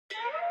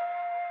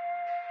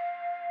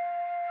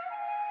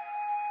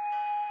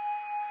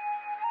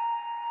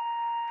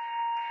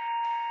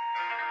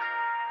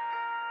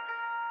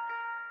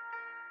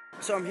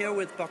So I'm here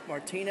with Buck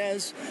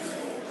Martinez.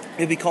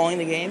 You'll be calling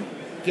the game?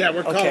 Yeah,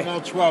 we're calling all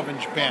 12 in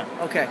Japan.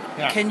 Okay.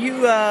 Yeah. Can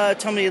you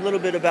tell me a little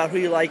bit about who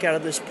you like out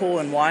of this pool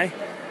and why?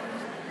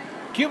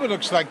 Cuba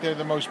looks like they're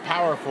the most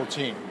powerful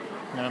team.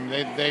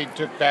 They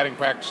took batting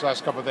practice the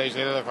last couple of days.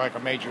 They look like a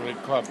major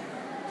league club.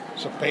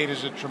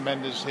 Cepeda's a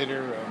tremendous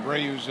hitter.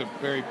 Reyu's a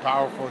very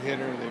powerful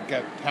hitter. They've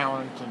got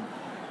talent and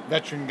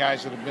veteran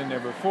guys that have been there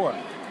before.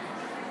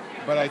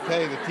 But I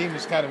tell you, the team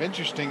that's kind of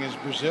interesting is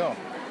Brazil.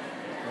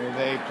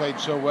 They played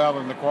so well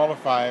in the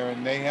qualifier,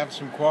 and they have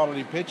some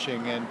quality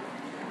pitching. And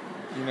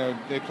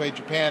they played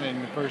Japan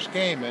in the first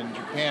game, and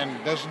Japan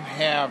doesn't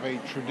have a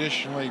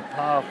traditionally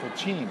powerful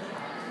team.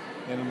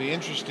 And it'll be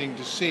interesting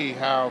to see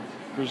how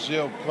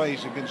Brazil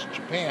plays against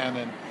Japan,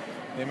 and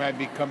they might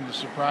become the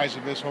surprise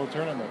of this whole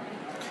tournament.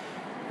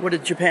 What are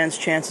Japan's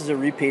chances of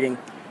repeating?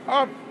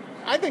 I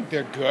think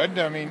they're good.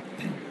 I mean,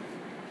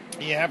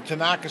 you have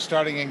Tanaka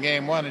starting in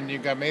game one, and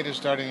you've got Maeda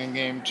starting in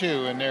game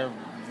two, and they're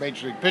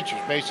major league pitchers,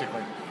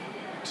 basically.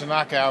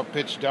 Tanaka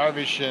outpitched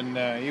Darvish and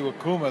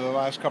Iwakuma the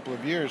last couple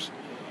of years.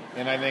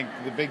 And I think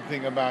the big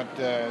thing about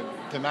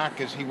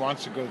Tanaka is he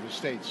wants to go to the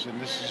States, and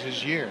this is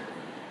his year.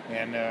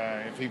 And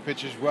if he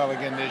pitches well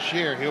again this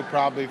year, he'll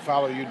probably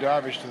follow Yu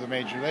Darvish to the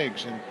major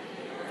leagues. And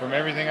from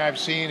everything I've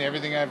seen,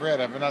 everything I've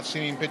read, I've not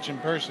seen him pitch in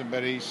person,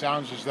 but he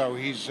sounds as though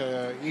he's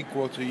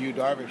equal to Yu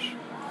Darvish.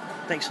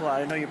 Thanks a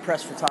lot. I know you're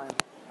pressed for time.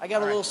 I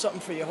got a little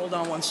something for you. Hold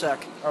on one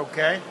sec.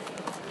 Okay.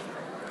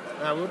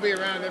 We'll be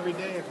around every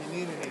day if you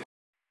need anything.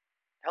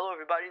 Hello,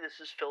 everybody.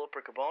 This is Philip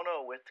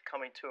Riccobono with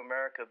Coming to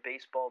America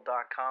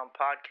Baseball.com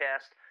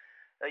podcast.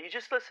 You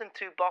just listened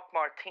to Buck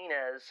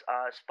Martinez.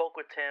 Spoke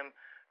with him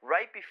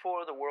right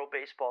before the World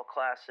Baseball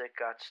Classic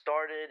got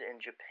started in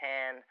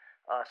Japan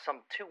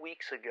some 2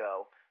 weeks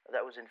ago.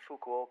 That was in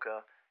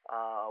Fukuoka.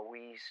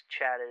 We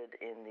chatted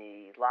in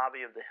the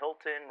lobby of the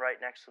Hilton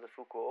right next to the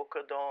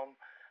Fukuoka Dome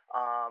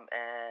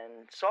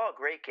and saw a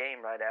great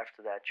game right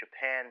after that.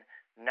 Japan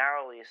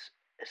narrowly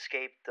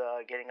escaped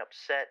getting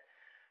upset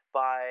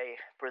by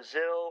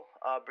Brazil.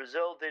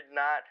 Brazil did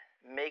not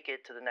make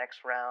it to the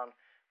next round,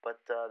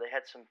 but they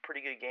had some pretty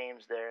good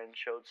games there and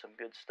showed some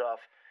good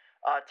stuff.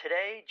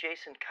 Today,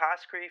 Jason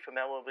Koskri from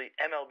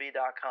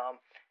MLB.com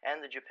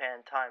and the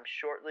Japan Times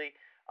shortly.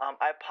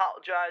 I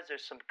apologize,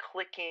 there's some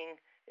clicking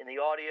in the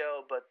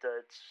audio, but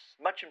it's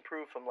much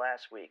improved from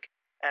last week.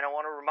 And I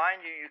want to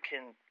remind you, you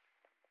can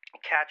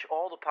catch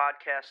all the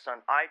podcasts on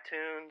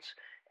iTunes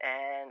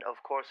and, of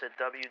course, at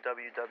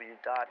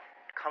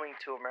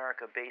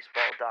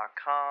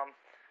www.comingtoamericabaseball.com,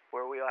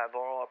 where we have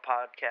all our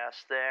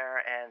podcasts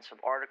there and some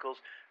articles.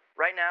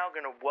 Right now, I'm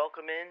going to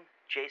welcome in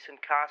Jason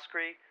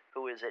Koskri,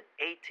 who is at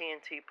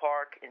AT&T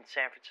Park in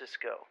San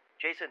Francisco.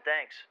 Jason,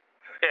 thanks.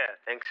 Yeah,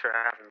 thanks for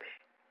having me.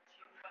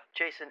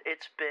 Jason,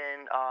 it's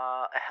been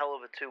a hell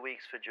of a 2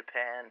 weeks for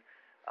Japan.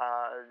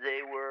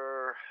 They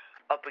were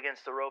up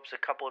against the ropes a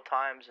couple of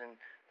times in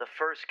the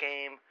first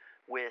game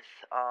with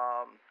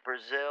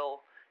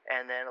Brazil,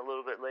 and then a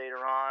little bit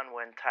later on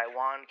when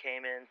Taiwan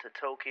came into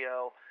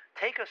Tokyo.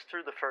 Take us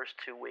through the first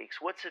 2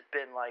 weeks. What's it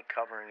been like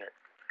covering it?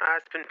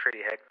 It's been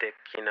pretty hectic,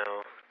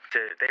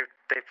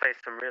 They played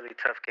some really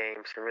tough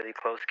games, some really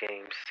close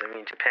games. I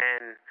mean,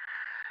 Japan,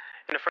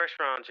 in the first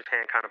round,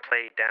 Japan kind of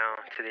played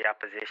down to the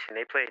opposition.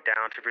 They played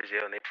down to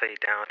Brazil, and they played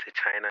down to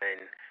China,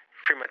 and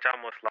pretty much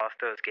almost lost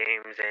those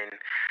games,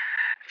 and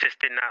just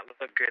did not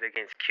look good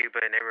against Cuba.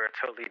 And they were a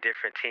totally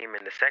different team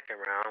in the second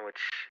round, which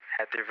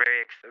had the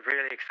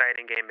really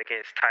exciting game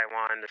against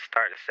Taiwan to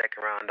start the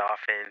second round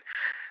off, and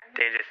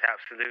they just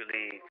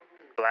absolutely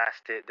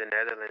blasted the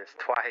Netherlands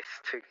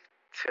twice to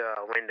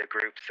win the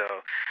group.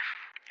 So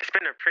it's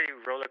been a pretty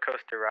roller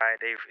coaster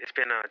ride. It's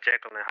been a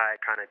Jekyll and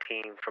Hyde kind of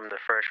team from the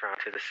first round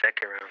to the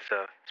second round.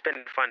 So it's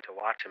been fun to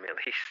watch them at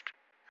least.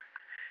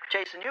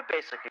 Jason, you're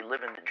basically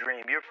living the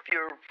dream. You're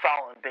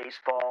following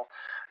baseball.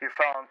 You're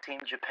following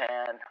Team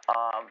Japan.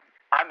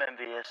 I'm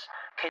envious.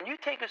 Can you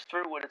take us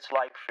through what it's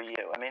like for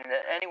you? I mean,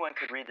 anyone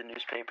could read the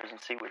newspapers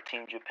and see what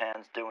Team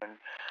Japan's doing.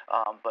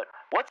 But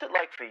what's it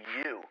like for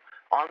you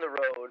on the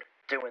road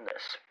doing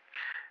this?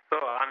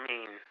 Well, I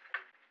mean,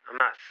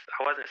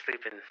 I wasn't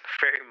sleeping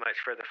very much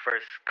for the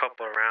first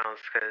couple of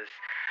rounds because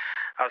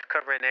I was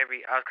covering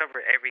every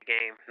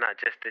game, not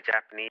just the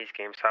Japanese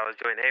game. So I was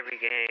doing every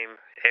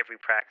game, every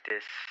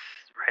practice,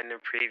 writing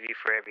a preview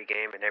for every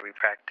game and every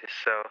practice.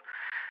 So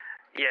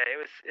yeah,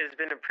 it's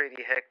been a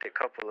pretty hectic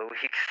couple of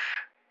weeks.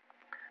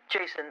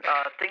 Jason,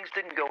 things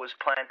didn't go as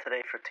planned today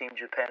for Team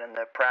Japan in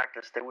their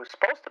practice. They were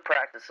supposed to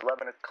practice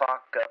 11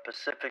 o'clock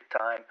Pacific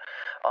time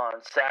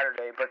on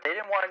Saturday, but they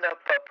didn't wind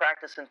up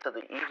practicing until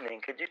the evening.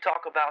 Could you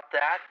talk about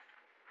that?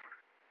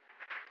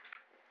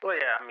 Well,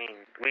 yeah, I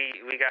mean,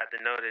 we got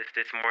the notice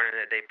this morning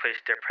that they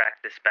pushed their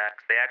practice back.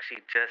 They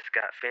actually just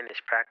got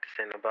finished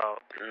practicing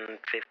about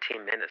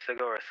 15 minutes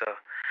ago or so.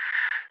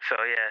 So,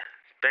 yeah,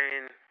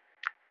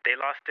 they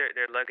lost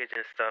their luggage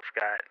and stuff,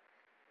 got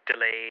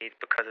delayed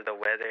because of the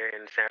weather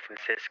in San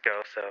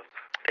Francisco. So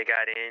they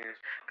got in,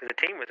 because the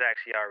team was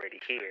actually already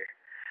here.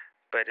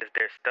 but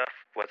their stuff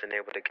wasn't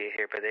able to get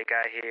here. But they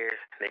got here.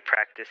 They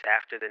practiced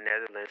after the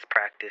Netherlands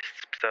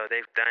practiced, so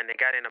they got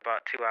in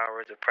about 2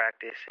 hours of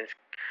practice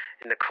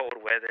in the cold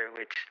weather,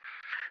 which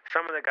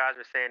some of the guys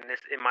are saying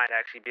it might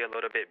actually be a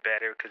little bit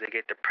better because they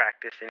get to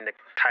practice in the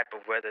type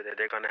of weather that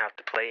they're going to have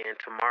to play in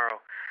tomorrow,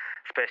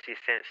 especially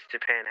since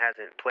Japan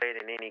hasn't played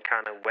in any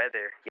kind of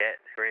weather yet.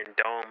 We're in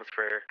domes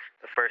for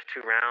the first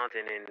 2 rounds,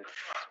 and then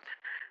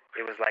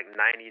it was like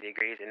 90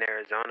 degrees in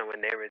Arizona when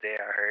they were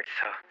there, I heard.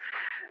 So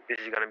this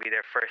is going to be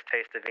their first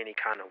taste of any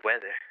kind of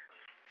weather.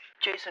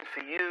 Jason, for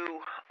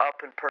you,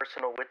 up and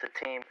personal with the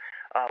team,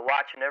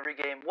 watching every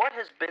game, what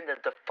has been the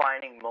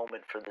defining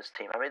moment for this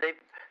team? I mean,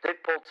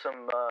 they've pulled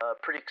some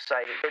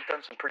they've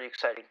done some pretty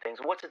exciting things.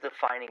 What's a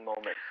defining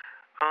moment?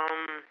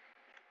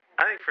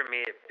 I think for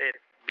me, it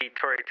beat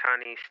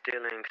Toritani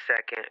stealing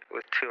second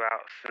with 2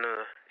 outs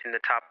in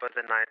the top of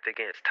the ninth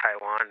against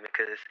Taiwan,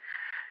 because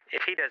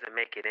if he doesn't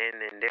make it in,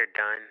 then they're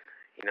done.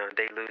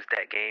 They lose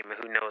that game, and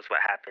who knows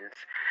what happens.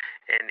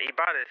 And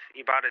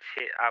Ibada's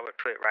hit, I would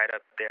put right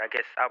up there. I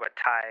guess I would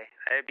tie.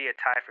 It'd be a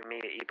tie for me.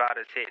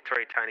 Ibada's hit,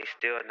 Toritani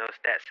still knows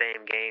that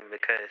same game,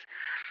 because,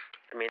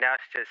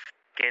 that's just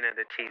skin of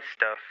the teeth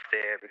stuff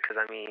there. Because,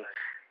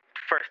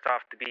 first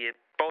off, to be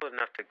bold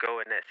enough to go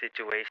in that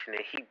situation,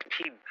 and he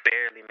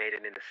barely made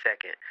it in the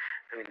second.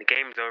 The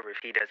game's over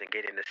if he doesn't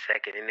get in the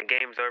second. And the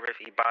game's over if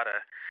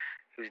Ibada,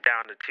 who's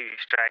down to 2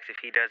 strikes, if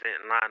he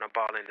doesn't line a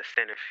ball in the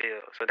center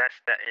field. So that's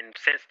that. And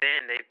since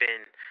then, they've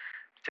been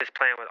just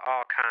playing with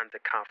all kinds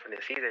of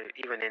confidence,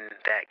 even in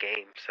that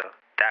game. So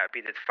that would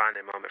be the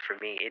defining moment for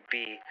me. It'd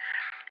be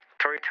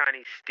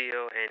Toritani's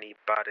steal and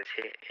Ibada's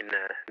hit in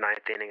the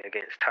 9th inning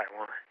against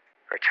Taiwan,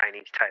 or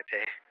Chinese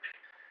Taipei.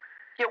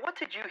 Yeah, what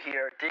did you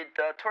hear? Did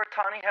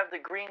Toritani have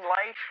the green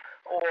light,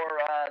 or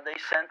they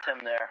sent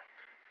him there?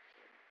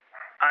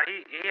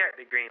 He had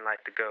the green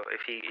light to go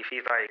if he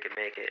thought he could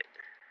make it.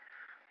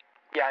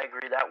 Yeah, I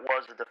agree. That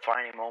was a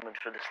defining moment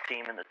for this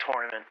team in the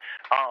tournament.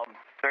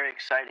 Very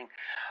exciting.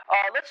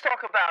 Let's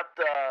talk about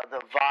the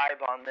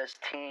vibe on this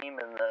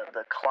team and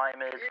the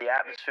climate, the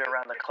atmosphere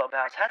around the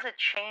clubhouse. Has it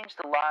changed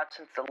a lot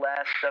since the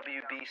last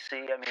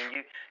WBC?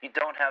 You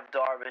don't have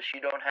Darvish,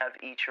 you don't have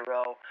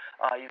Ichiro.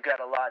 You've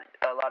got a lot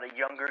of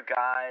younger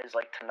guys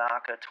like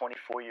Tanaka,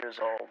 24 years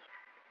old.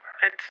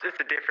 It's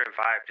a different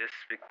vibe, just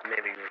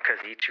maybe because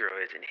Ichiro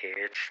isn't here.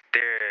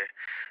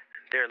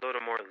 They're a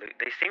little more loose.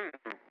 They seem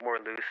more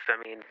loose.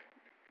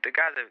 The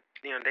guys have,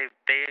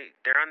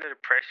 they're under the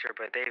pressure,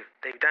 but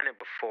they've done it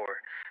before.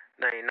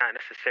 Not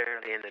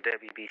necessarily in the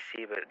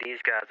WBC, but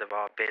these guys have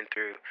all been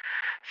through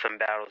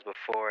some battles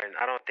before, and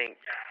I don't think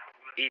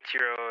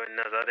Ichiro and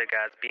those other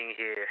guys being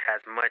here has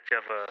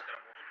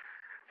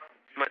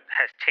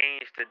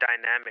changed the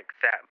dynamic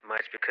that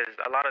much, because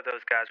a lot of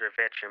those guys were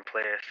veteran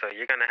players, so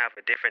you're going to have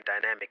a different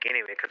dynamic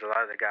anyway, because a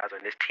lot of the guys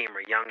on this team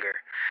are younger.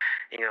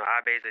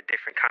 Abe's a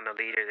different kind of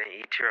leader than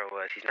Ichiro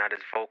was. He's not as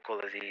vocal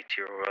as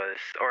Ichiro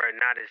was, or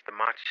not as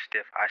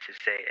demonstrative, I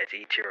should say, as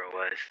Ichiro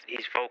was.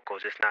 He's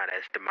vocal, just not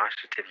as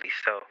demonstratively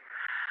so.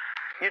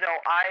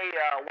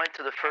 I went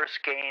to the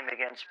first game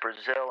against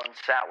Brazil and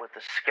sat with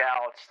the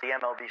scouts, the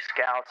MLB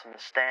scouts in the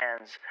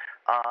stands.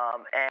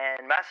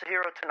 And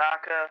Masahiro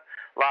Tanaka,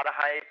 a lot of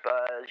hype.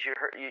 As you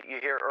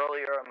hear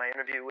earlier in my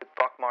interview with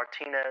Buck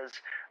Martinez,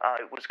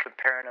 it was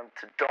comparing him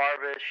to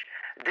Darvish.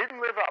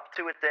 Didn't live up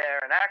to it there.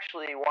 And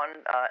actually,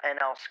 one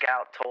NL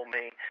scout told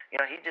me,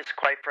 he just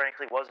quite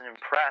frankly wasn't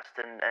impressed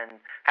and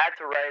had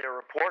to write a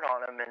report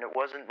on him, and it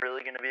wasn't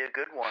really going to be a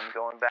good one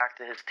going back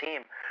to his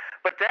team.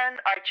 But then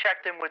I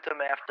checked in with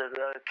him after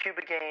the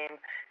Cuba game,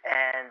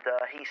 and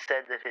he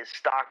said that his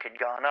stock had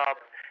gone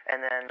up. And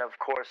then, of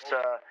course,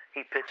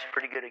 he pitched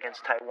pretty good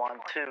against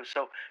Taiwan, too.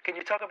 So can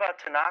you talk about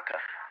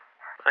Tanaka?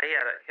 He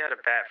had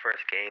a bad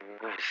first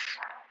game.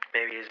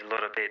 Maybe he was a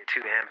little bit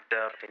too amped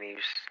up, and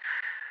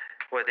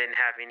didn't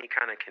have any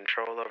kind of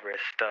control over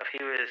his stuff.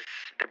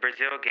 The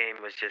Brazil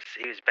game was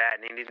he was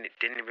bad, and he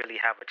didn't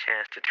really have a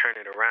chance to turn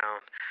it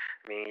around.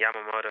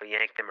 Yamamoto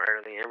yanked him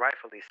early, and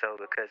rightfully so,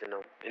 because in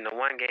the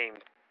one game,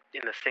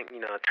 in a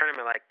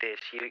tournament like this,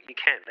 you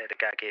can't let a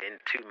guy get in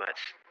too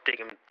much, dig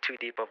him too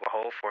deep of a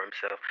hole for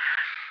himself.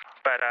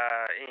 But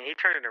he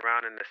turned it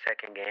around in the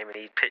second game, and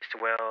he pitched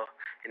well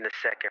in the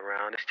second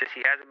round. It's just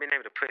he hasn't been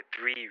able to put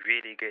 3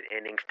 really good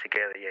innings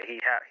together yet.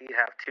 He'd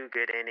have 2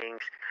 good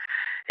innings,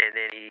 and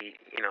then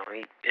he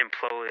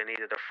implode in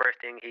either the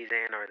first inning he's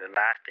in or the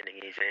last inning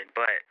he's in.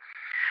 But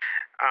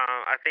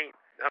I think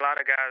a lot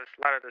of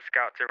the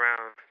scouts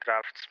around that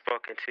I've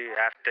spoken to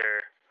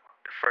after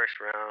the first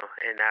round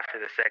and after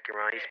the second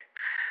round,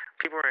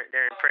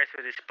 they're impressed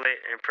with his split,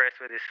 impressed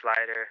with his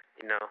slider,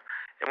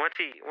 And once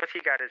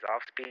he got his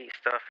off-speed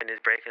stuff and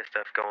his breaking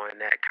stuff going,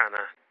 that kind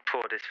of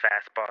pulled his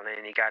fastball in,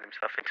 and he got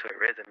himself into a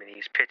rhythm, and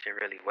he's pitching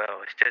really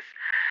well. It's just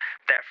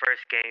that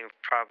first game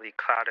probably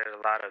clouded a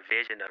lot of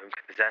vision of him,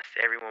 because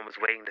everyone was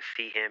waiting to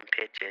see him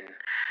pitch, and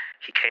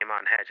he came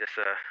out and had just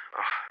a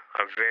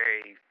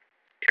very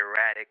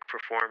erratic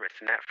performance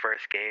in that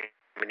first game.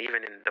 I mean,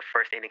 even in the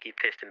first inning he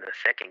pitched in the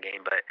second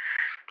game, but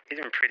he's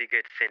been pretty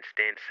good since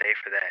then, save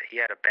for that. He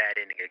had a bad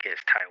inning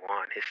against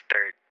Taiwan, his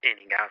third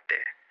inning out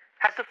there.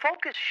 Has the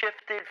focus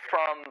shifted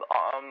from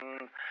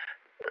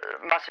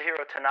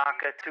Masahiro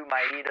Tanaka to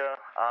Maeda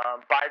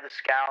by the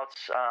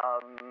scouts?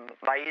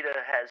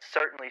 Maeda has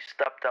certainly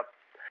stepped up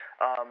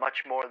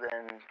much more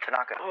than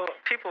Tanaka. Well,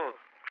 people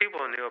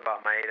knew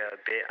about Maeda a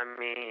bit. I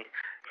mean,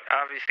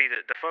 obviously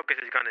the focus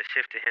is going to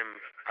shift to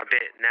him a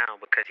bit now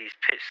because he's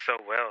pitched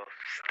so well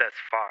thus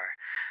far.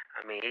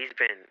 I mean, he's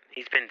been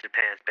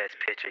Japan's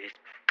best pitcher. He's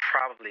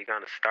probably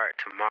going to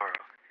start tomorrow.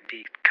 It'd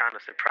be kind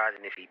of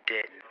surprising if he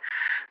didn't.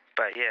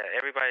 But yeah,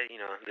 everybody,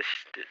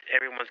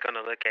 everyone's going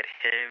to look at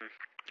him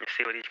and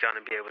see what he's going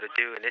to be able to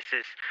do. And this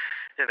is,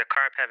 the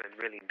Carp haven't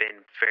really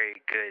been very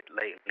good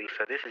lately,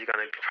 so this is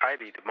going to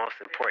probably be the most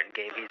important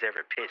game he's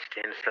ever pitched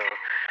in. So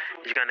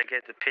he's going to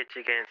get to pitch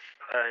against,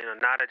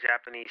 not a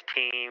Japanese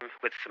team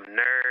with some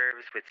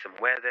nerves, with some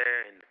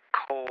weather and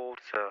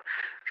cold. So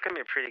it's going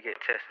to be a pretty good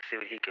test to see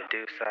what he can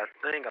do. So I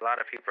think a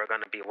lot of people are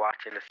going to be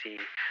watching to see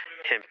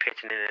him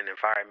pitching in an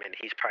environment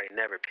he's probably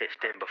never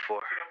pitched in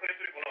before.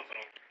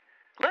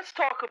 Let's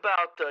talk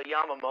about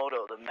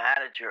Yamamoto, the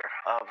manager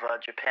of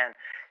Japan.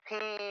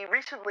 He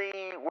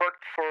recently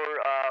worked for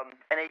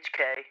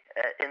NHK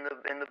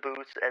in the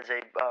booth as a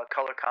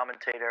color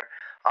commentator.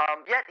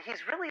 Yet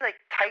he's really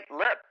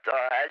tight-lipped,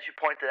 as you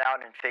pointed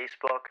out in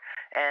Facebook,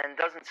 and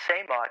doesn't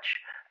say much.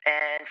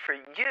 And for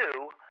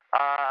you,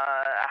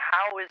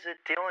 how is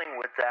it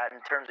dealing with that in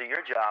terms of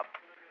your job?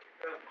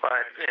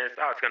 But it's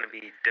always going to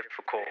be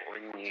difficult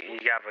when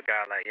you have a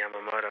guy like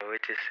Yamamoto,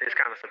 which is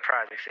kind of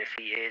surprising since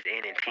he is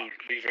in TV.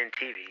 He's in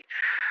TV.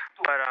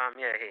 But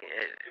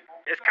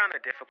it's kind of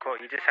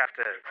difficult. You just have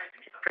to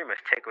pretty much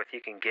take what you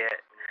can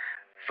get.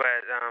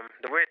 But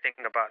the weird thing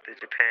about the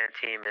Japan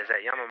team is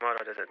that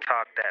Yamamoto doesn't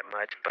talk that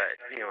much, but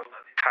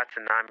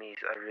Tatsunami's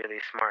a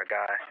really smart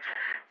guy.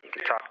 You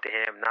can talk to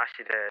him.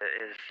 Nashida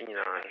is,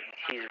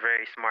 he's a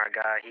very smart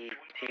guy.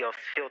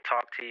 He'll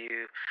talk to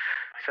you.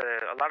 So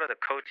a lot of the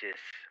coaches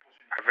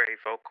are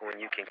very vocal when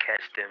you can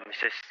catch them.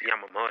 It's just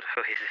Yamamoto.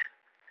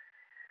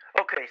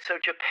 Okay, so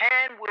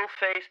Japan will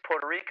face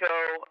Puerto Rico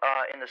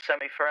in the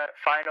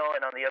semifinal,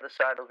 and on the other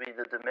side will be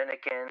the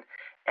Dominican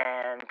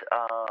and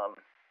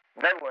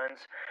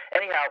Netherlands.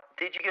 Anyhow,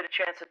 did you get a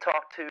chance to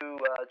talk to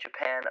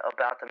Japan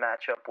about the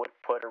matchup with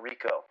Puerto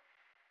Rico?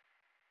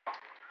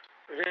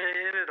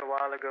 It was a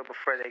while ago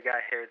before they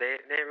got here.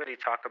 They didn't really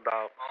talk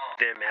about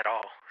them at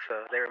all.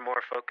 So they were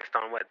more focused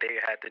on what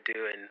they had to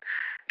do and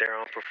their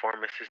own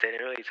performances. They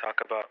didn't really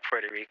talk about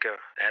Puerto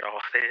Rico at all.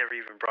 They never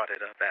even brought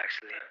it up,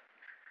 actually.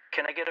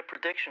 Can I get a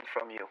prediction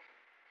from you?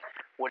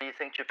 What do you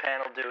think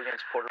Japan will do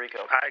against Puerto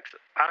Rico? I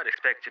would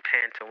expect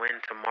Japan to win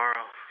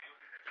tomorrow.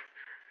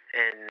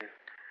 And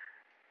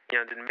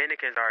the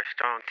Dominicans are a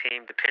strong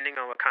team. Depending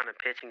on what kind of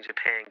pitching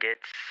Japan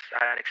gets,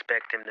 I'd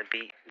expect them to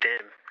beat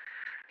them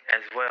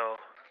as well.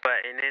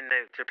 But and then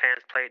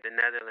Japan's played the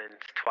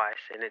Netherlands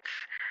twice, and it's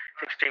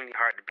extremely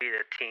hard to beat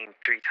a team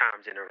 3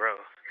 times in a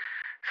row.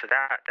 So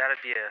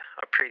that'd be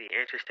a pretty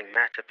interesting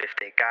matchup if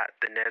they got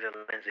the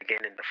Netherlands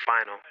again in the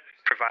final,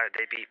 provided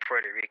they beat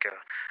Puerto Rico.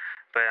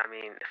 But I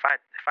mean, if I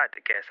had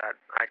to guess,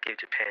 I'd give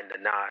Japan the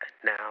nod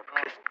now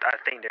because I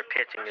think their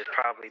pitching is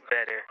probably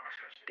better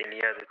than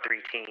the other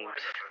 3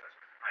 teams.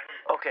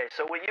 Okay,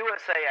 so with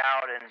USA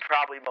out and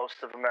probably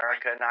most of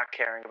America not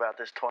caring about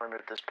this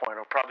tournament at this point,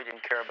 or probably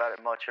didn't care about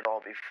it much at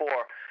all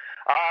before,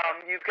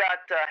 you've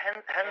got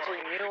Hensley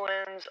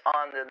Meulens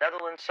on the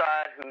Netherlands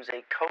side, who's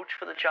a coach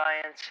for the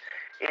Giants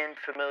in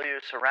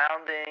familiar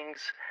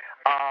surroundings.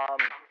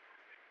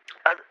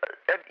 Are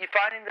you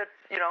finding that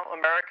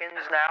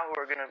Americans now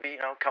who are going to be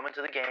coming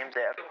to the games,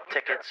 they have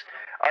tickets,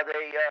 are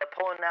they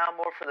pulling now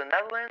more for the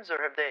Netherlands, or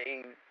have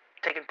they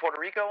taken Puerto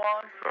Rico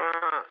on?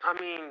 I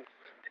mean,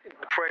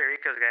 Puerto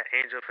Rico's got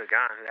Angel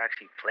Pagan, who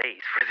actually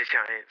plays for the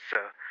Giants, so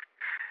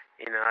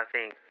I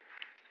think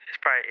it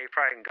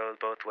probably can go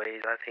both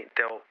ways. I think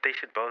they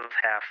should both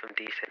have some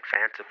decent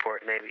fan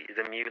support. Maybe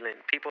the Meulens,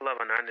 people love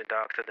an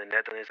underdog, so the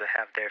Netherlands will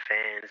have their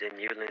fans, and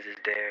Meulens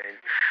is there, and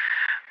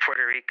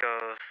Puerto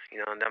Rico,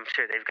 I'm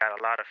sure they've got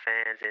a lot of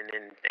fans, and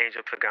then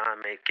Angel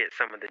Pagan may get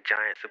some of the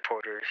Giant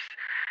supporters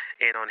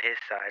in on his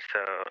side. So,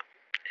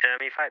 I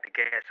mean, if I had to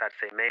guess, I'd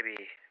say maybe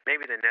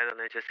the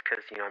Netherlands, just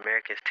because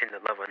Americans tend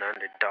to love an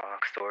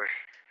underdog story.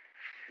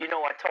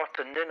 I talked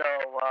to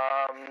Nino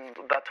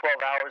about 12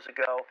 hours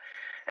ago,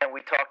 and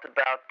we talked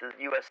about the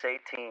USA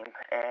team,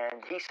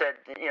 and he said,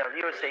 the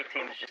USA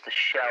team is just a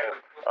shell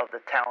of the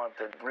talent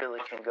that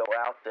really can go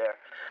out there.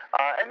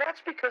 And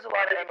that's because a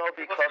lot of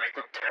MLB clubs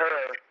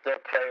deter their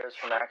players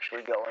from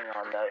actually going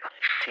on the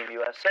Team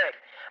USA.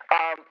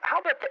 How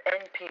about the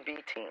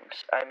NPB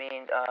teams? I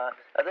mean,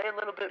 are they a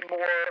little bit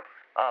more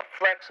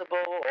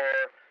flexible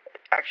or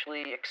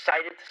actually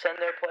excited to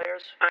send their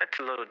players? It's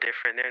a little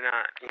different. They're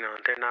not,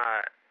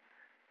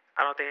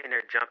 I don't think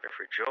they're jumping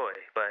for joy,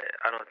 but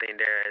I don't think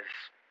they're as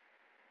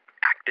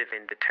effective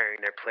in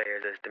deterring their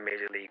players as the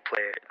major league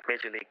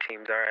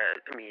teams are.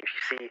 I mean,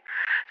 if you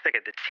look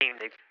at the team,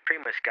 they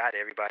pretty much got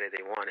everybody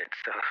they wanted.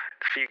 So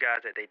the few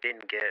guys that they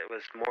didn't get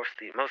was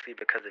mostly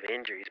because of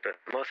injuries, but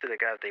most of the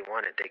guys they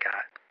wanted, they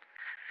got.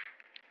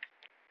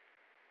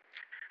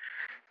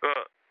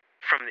 Well,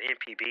 from the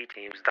NPB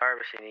teams,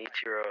 Darvish and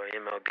Ichiro are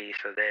MLB,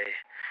 so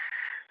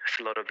it's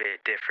a little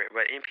bit different.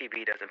 But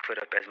NPB doesn't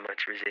put up as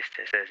much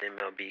resistance as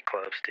MLB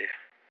clubs do.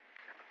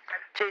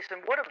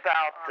 Jason, what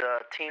about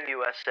Team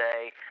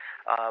USA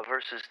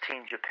versus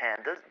Team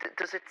Japan?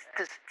 Does it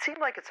seem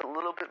like it's a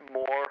little bit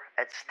more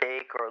at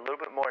stake or a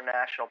little bit more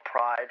national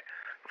pride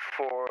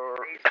for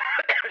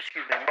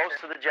excuse me,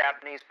 most of the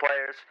Japanese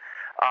players?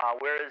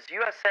 Whereas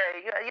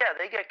USA, yeah,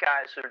 they get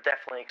guys who are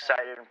definitely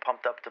excited and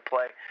pumped up to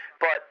play,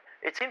 but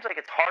it seems like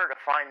it's harder to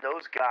find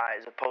those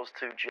guys opposed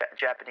to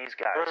Japanese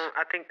guys.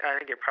 I think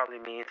it probably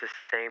means the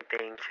same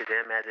thing to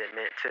them as it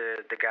meant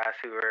to the guys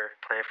who were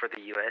playing for the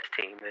U.S.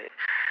 team.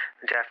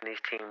 The Japanese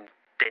team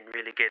didn't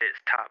really get its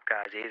top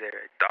guys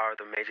either. All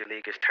the major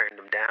leaguers turned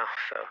them down.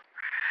 So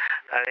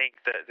I think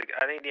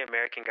the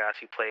American guys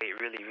who played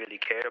really,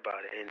 really cared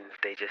about it, and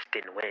they just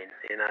didn't win.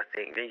 And I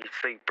think you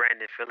see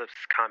Brandon Phillips'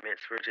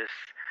 comments were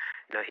just,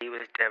 he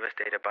was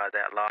devastated by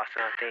that loss.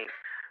 And I think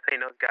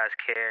those guys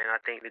care, and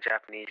I think the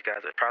Japanese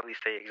guys would probably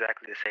say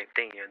exactly the same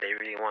thing. They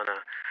really want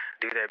to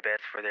do their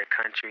best for their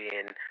country,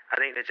 and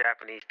I think the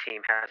Japanese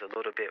team has a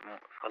little bit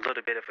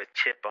of a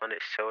chip on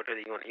its shoulder.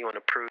 You want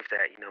to prove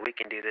that we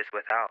can do this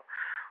without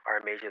our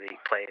major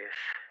league players.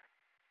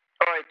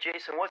 All right,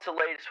 Jason, what's the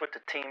latest with the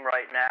team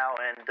right now,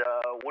 and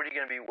what are you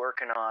going to be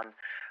working on?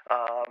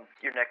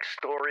 Your next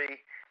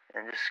story,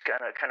 and just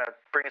kind of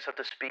bring us up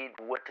to speed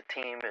where the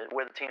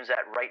team's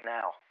at right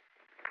now.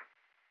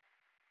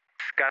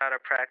 Got out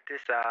of practice.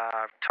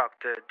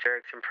 Talked to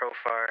Jurickson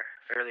Profar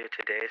earlier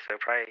today, so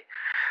probably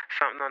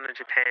something on the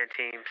Japan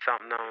team,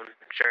 something on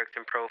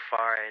Jurickson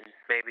Profar, and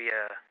maybe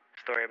a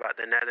story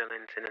about the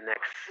Netherlands in the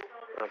next,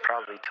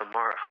 probably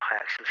tomorrow,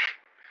 actually.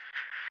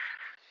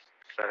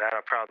 So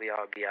that'll probably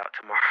all be out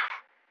tomorrow.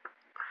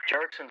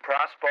 Jurickson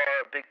Profar,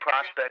 a big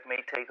prospect,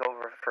 may take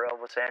over for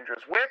Elvis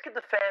Andrus. Where can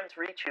the fans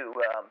reach you,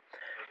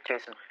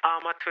 Jason?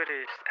 My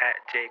Twitter is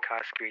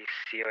 @JCoskrui,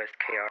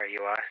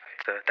 COSKRUI.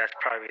 So that's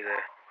probably the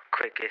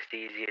quickest,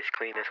 easiest,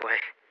 cleanest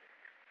way.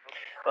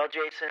 Well,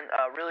 Jason,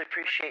 really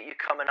appreciate you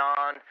coming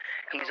on.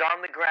 He's on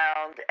the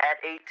ground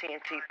at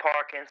AT&T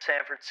Park in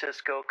San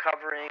Francisco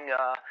covering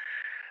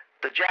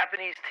the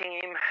Japanese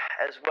team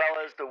as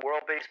well as the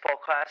World Baseball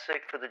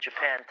Classic for the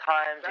Japan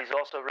Times. He's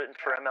also written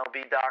for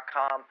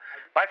MLB.com.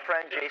 My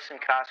friend Jason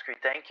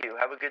Coskrui, thank you.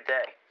 Have a good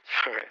day.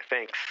 All right,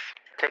 thanks.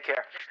 Take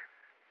care.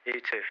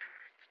 You too.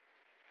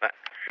 Bye.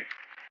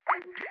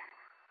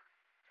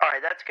 All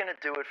right, that's going to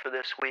do it for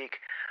this week.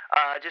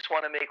 I just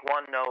want to make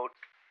one note.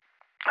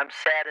 I'm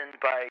saddened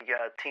by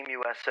Team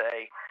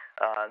USA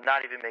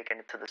not even making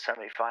it to the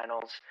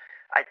semifinals.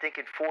 I think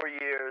in 4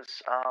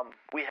 years,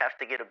 we have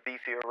to get a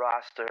beefier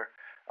roster.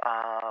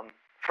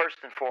 First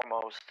and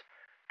foremost,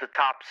 the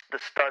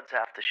studs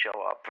have to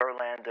show up.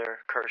 Verlander,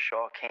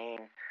 Kershaw,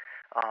 Kane.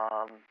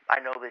 I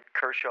know that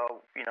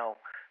Kershaw,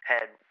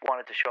 had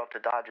wanted to show up to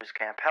Dodgers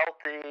camp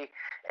healthy,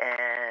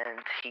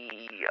 and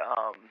he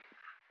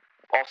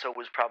also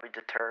was probably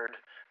deterred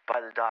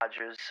by the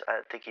Dodgers.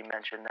 I think he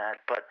mentioned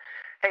that. But,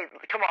 hey,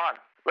 come on.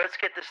 Let's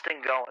get this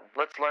thing going.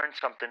 Let's learn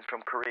something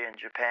from Korea and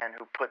Japan,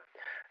 who put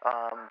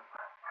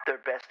their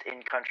best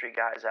in-country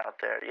guys out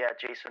there. Yeah,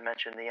 Jason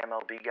mentioned the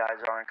MLB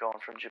guys aren't going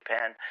from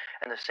Japan,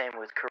 and the same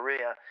with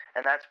Korea,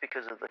 and that's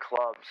because of the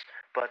clubs.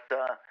 But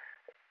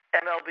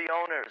MLB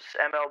owners,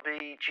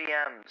 MLB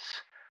GMs,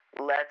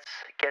 let's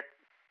get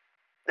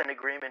an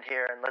agreement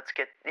here, and let's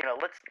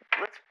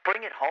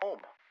bring it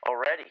home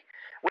already.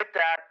 With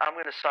that, I'm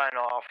going to sign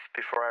off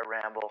before I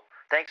ramble.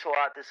 Thanks a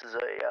lot. This is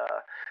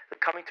the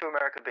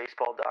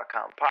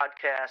ComingToAmericaBaseball.com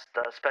podcast.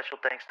 Special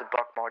thanks to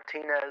Buck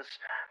Martinez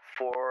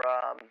for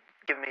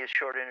giving me a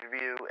short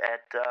interview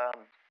at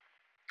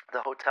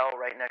the hotel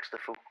right next to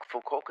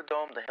Fukuoka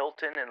Dome, the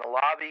Hilton in the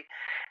lobby.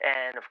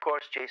 And, of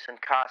course,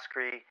 Jason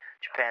Coskrui,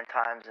 Japan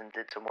Times, and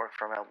did some work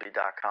for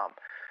MLB.com.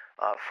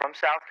 From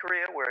South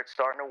Korea, where it's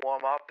starting to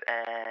warm up,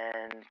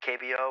 and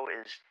KBO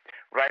is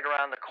right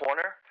around the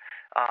corner.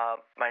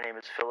 My name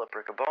is Philip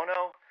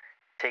Riccobono.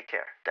 Take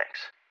care.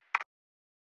 Thanks.